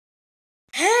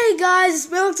Hey guys, it's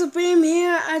Milk Supreme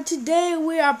here, and today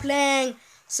we are playing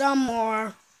some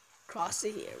more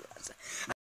Crossy here.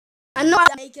 I know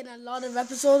I'm making a lot of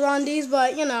episodes on these,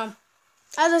 but you know,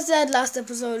 as I said last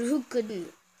episode, who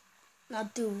couldn't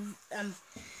not do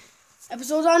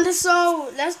episodes on this? So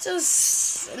let's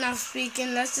just, enough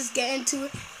speaking, let's just get into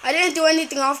it. I didn't do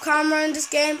anything off camera in this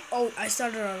game. Oh, I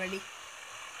started already.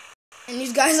 And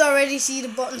you guys already see the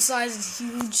button size is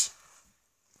huge.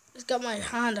 Just got my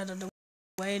hand out of the way.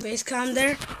 Base cam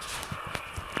there.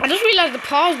 I just realized the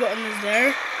pause button is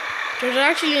there. There's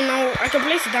actually no. I can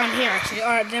place it down here actually.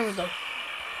 Alright, there we go.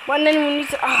 But then we need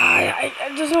to.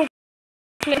 There's no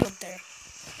play up there.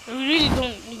 We really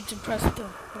don't need to press the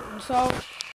button. So,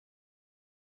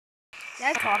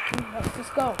 that's talking. Let's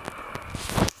just go.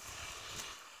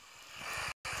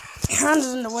 Hand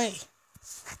is in the way.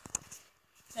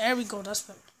 There we go. That's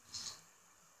better.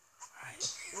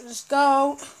 Alright, let's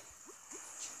go.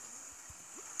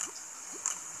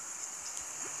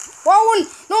 Whoa,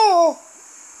 no!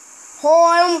 Oh,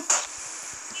 I almost...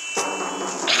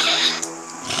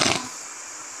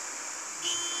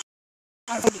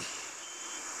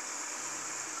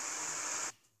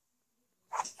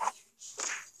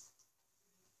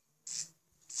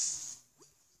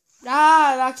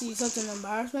 That's actually such an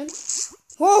embarrassment.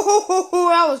 Whoa,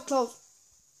 that was close.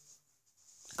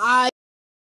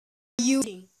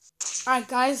 Alright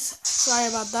guys, sorry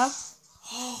about that.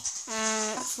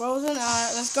 And it's frozen.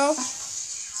 Alright, let's go.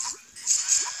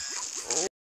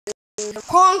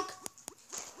 Punk!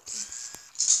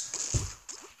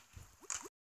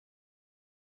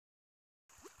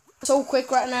 So quick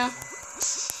right now.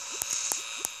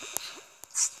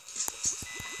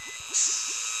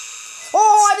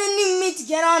 Oh, I didn't even mean to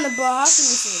get on the ball. How can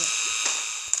you say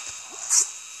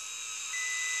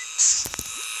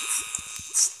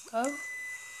that? Go.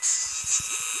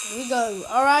 Here we go.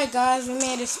 Alright guys, we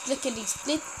made a splickety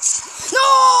split.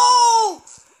 No!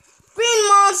 Green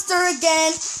monster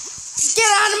again! Get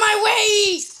out of my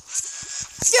way!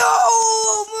 No!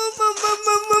 Move! Move out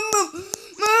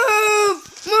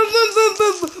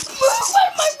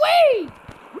of my way!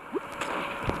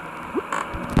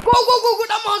 Go!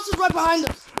 That monster's right behind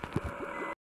us.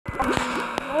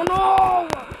 Oh no!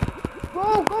 Go!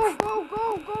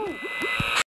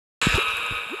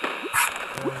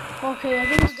 Okay, I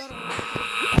think we got it.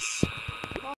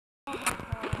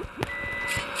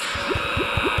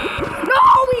 No,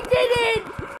 we didn't!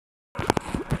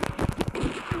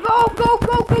 Go!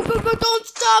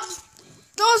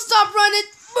 Don't stop running!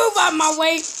 Move out of my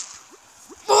way!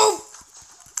 Move!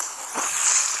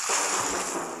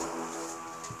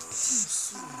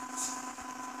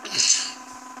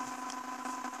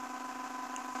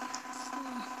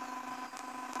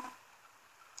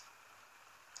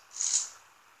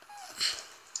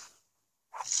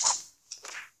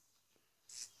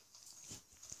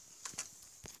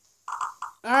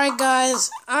 Alright guys,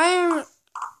 I'm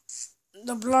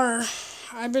the blur.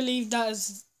 I believe that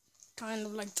is kind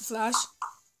of like the Flash.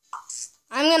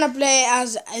 I'm gonna play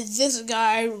as this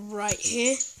guy right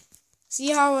here.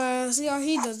 See how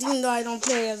he does, even though I don't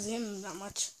play as him that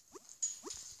much.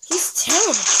 He's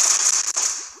terrible.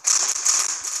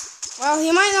 Well,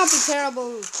 he might not be terrible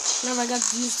whenever I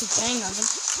get used to playing as him.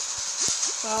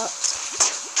 But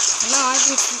no, I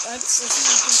think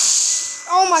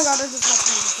oh my god, I just have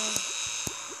to use the game.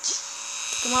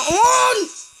 Come on!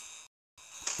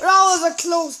 That was a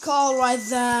close call right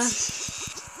there.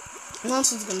 The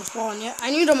monster's gonna spawn, yeah? I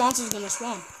knew the monster's gonna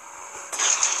spawn.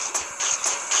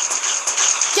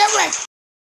 Get wrecked!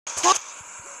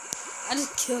 I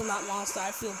just killed that monster. I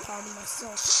feel proud of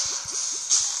myself.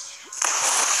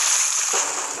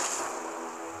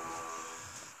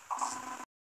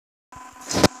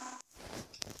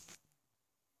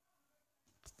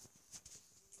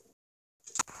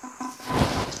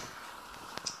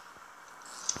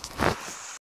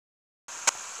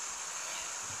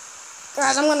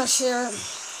 Guys, I'm gonna share it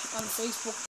on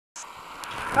Facebook.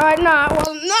 Alright,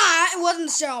 it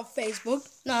wasn't share on Facebook.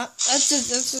 Nah, that's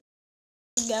just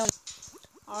go.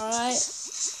 Alright.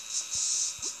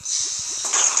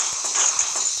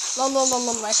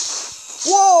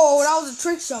 Whoa, that was a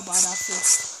trick shot by that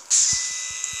fish.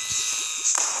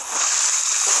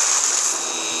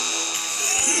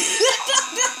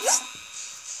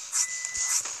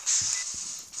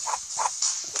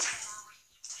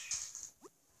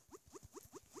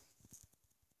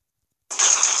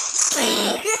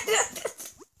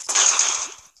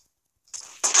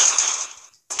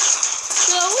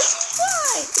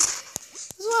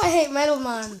 I hate Metal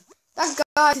Man. That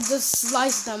guy can just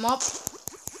slice them up.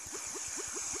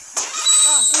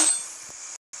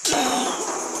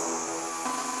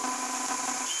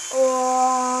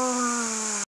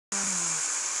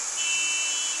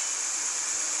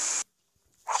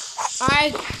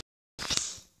 Alright.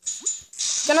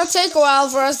 It's gonna take a while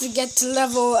for us to get to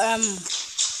level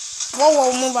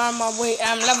whoa, move out of my way.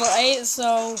 Level 8,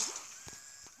 so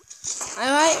I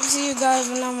might see you guys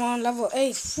when I'm on level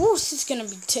 8. Whew, this is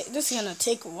gonna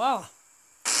take a while.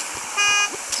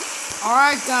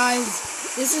 Alright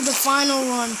guys, this is the final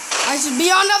one. I should be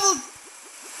on level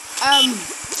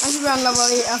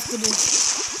 8 after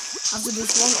this. After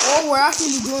this one. Oh, we're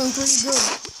actually doing pretty good.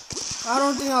 I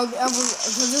don't think I'll be able,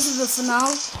 because this is the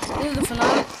finale. This is the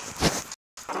finale.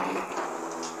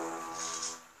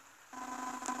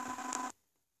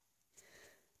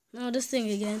 No, this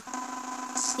thing again.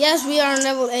 Yes, we are on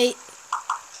level 8.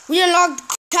 We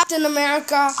unlocked Captain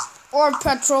America or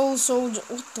Patrol Soldier.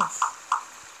 What the f?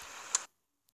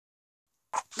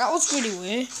 That was pretty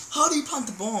weird. How do you plant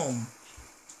the bomb?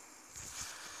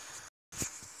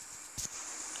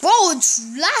 Whoa, it's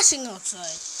flashing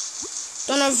outside.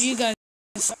 Don't know if you guys.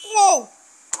 Whoa!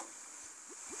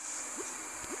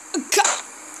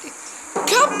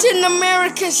 Captain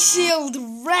America's shield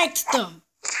wrecked them.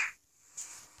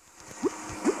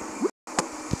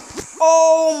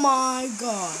 Oh my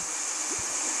god!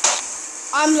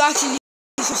 I'm actually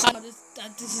so sad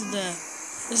that this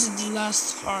is the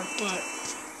last part, but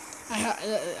I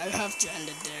have to end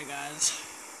it there, guys.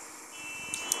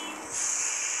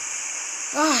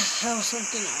 That was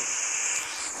something else.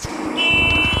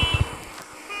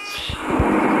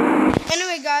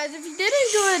 Anyway, guys, if you did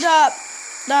enjoy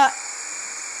that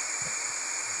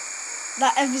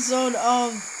episode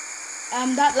of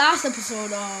that last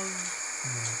episode of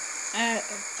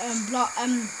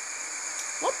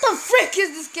what the frick is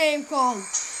this game called?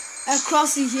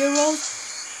 Crossy Heroes.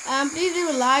 Please leave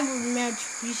a like, would be much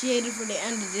appreciated for the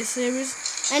end of this series.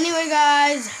 Anyway,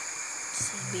 guys,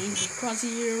 these are Crossy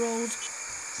Heroes.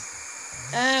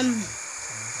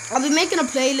 I'll be making a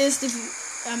playlist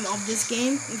of this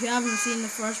game if you haven't seen the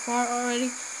first part already.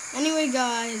 Anyway,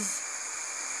 guys,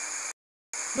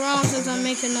 around since I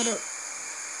make another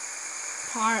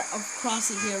part of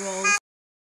Crossy Heroes.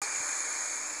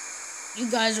 You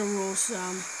guys are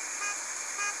awesome.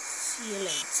 See you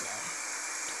later.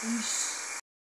 Peace.